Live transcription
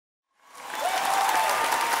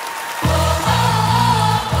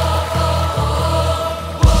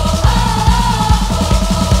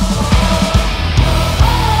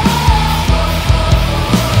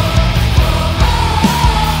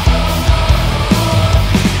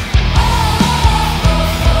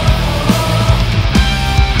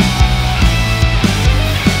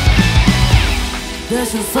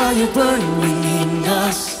There's a fire burning in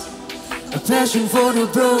us, a passion for the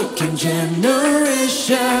broken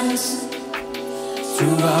generations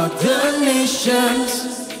throughout the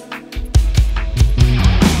nations.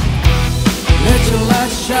 Let your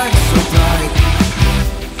light shine so bright,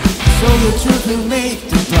 so your truth will make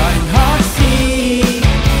the blind heart see.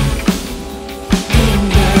 In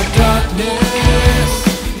the darkness,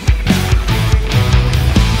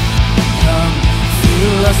 come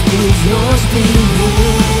fill us with your spirit.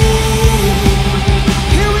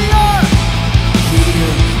 Here we are,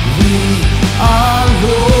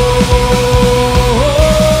 Lord.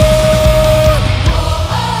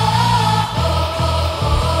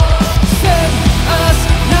 Send us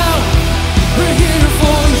now, we're here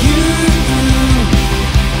for you.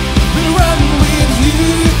 We'll run with you,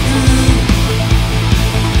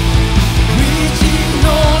 reaching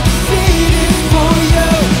all the cities for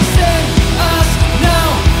you. Send us now,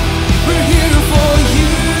 we're here for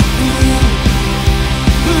you.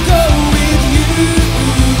 We'll go with you,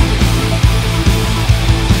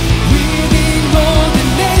 reaching all the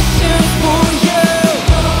nations for you.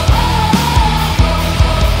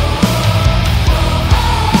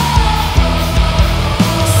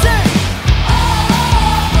 Say,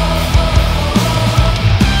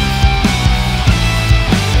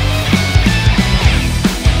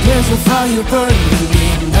 there's a fire burning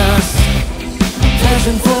in us,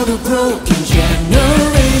 passion for the broken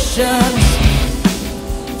generations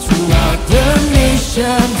throughout the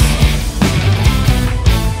nations.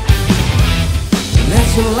 Let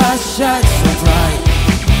your light shine so bright,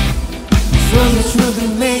 so the truth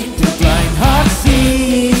will make the